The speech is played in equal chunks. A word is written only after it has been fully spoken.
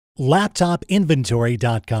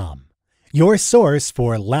LaptopInventory.com, your source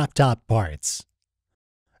for laptop parts.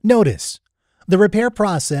 Notice, the repair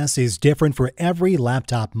process is different for every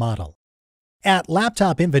laptop model. At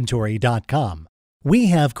LaptopInventory.com, we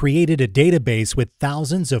have created a database with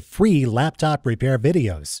thousands of free laptop repair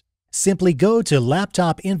videos. Simply go to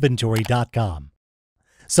LaptopInventory.com.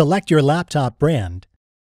 Select your laptop brand,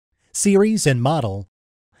 series and model,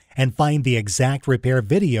 and find the exact repair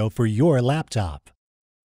video for your laptop.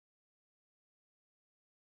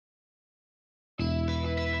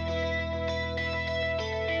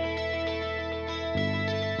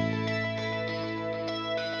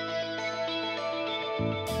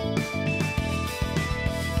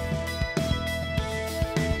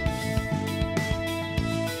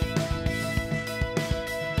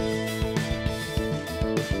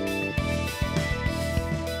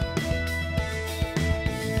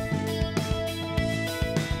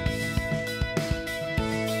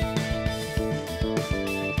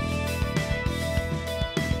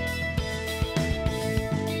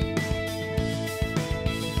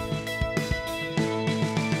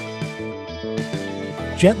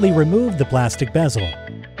 Gently remove the plastic bezel.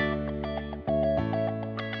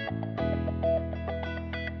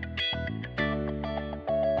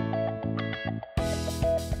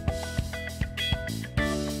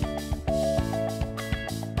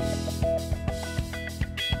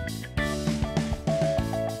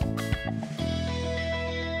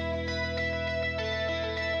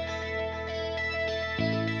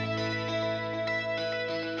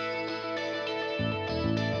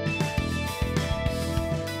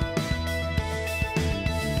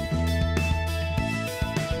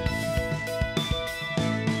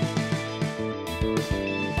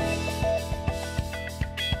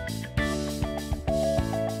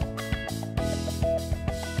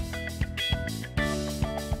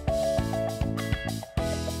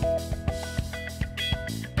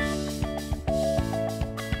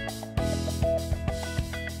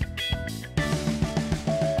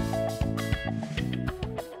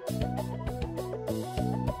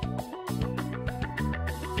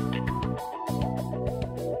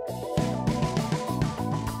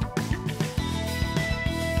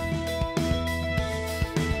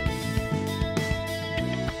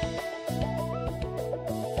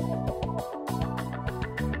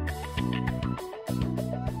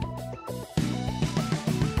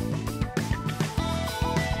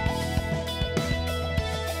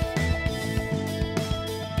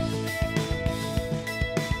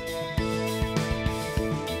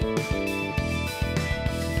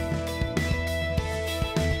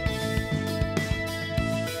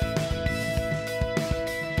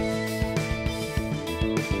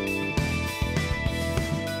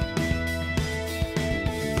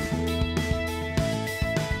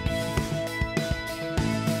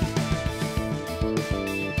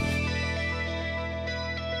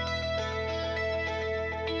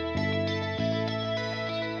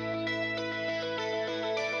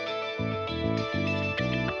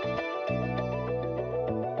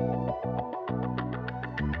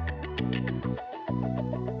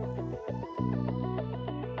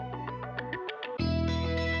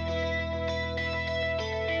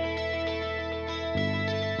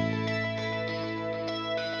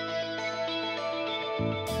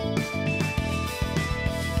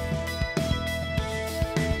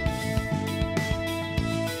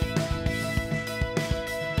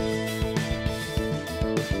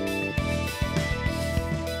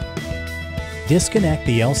 Disconnect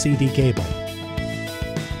the LCD cable.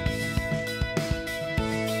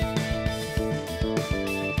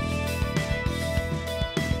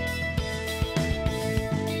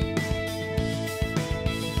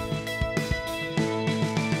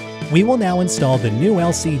 We will now install the new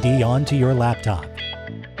LCD onto your laptop.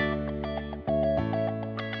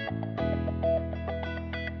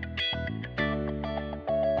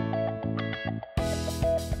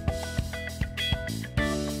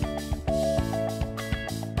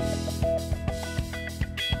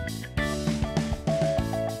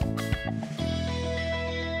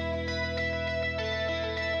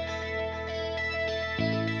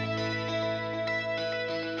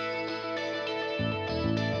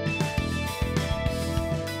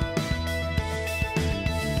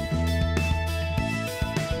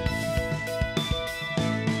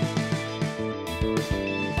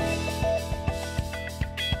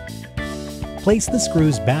 Place the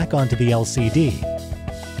screws back onto the LCD.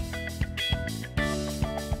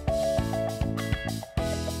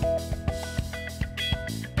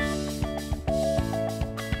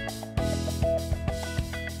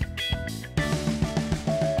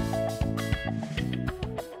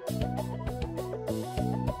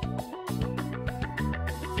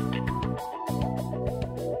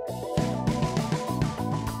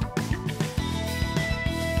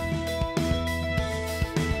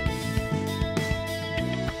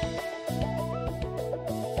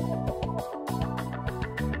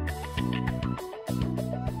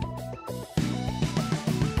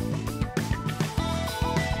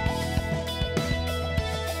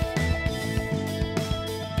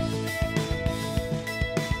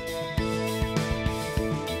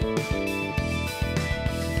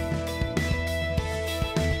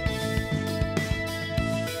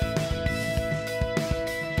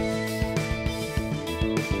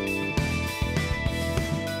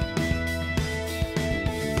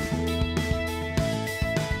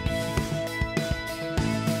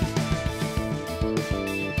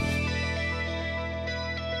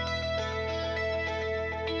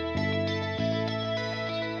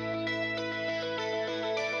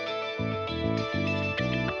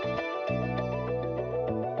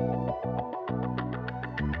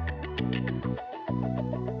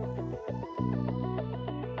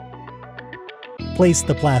 Place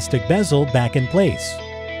the plastic bezel back in place.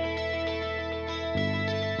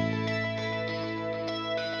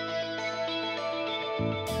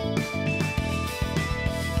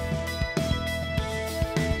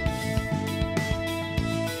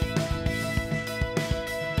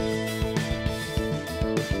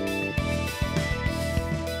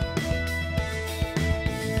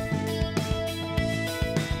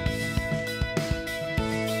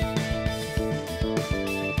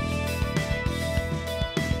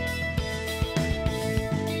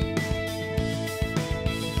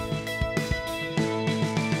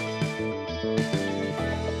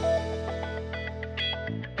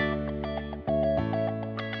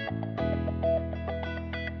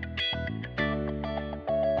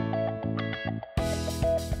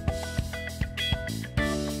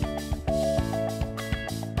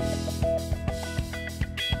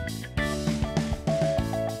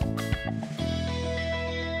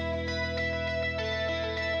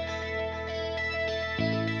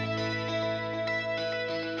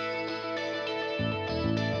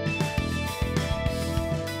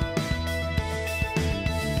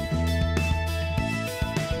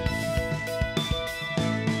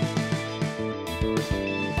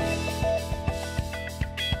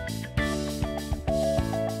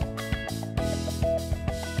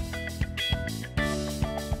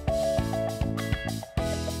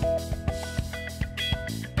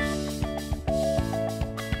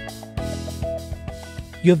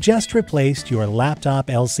 You've just replaced your laptop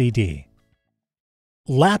LCD.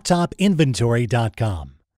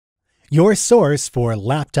 LaptopInventory.com, your source for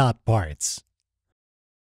laptop parts.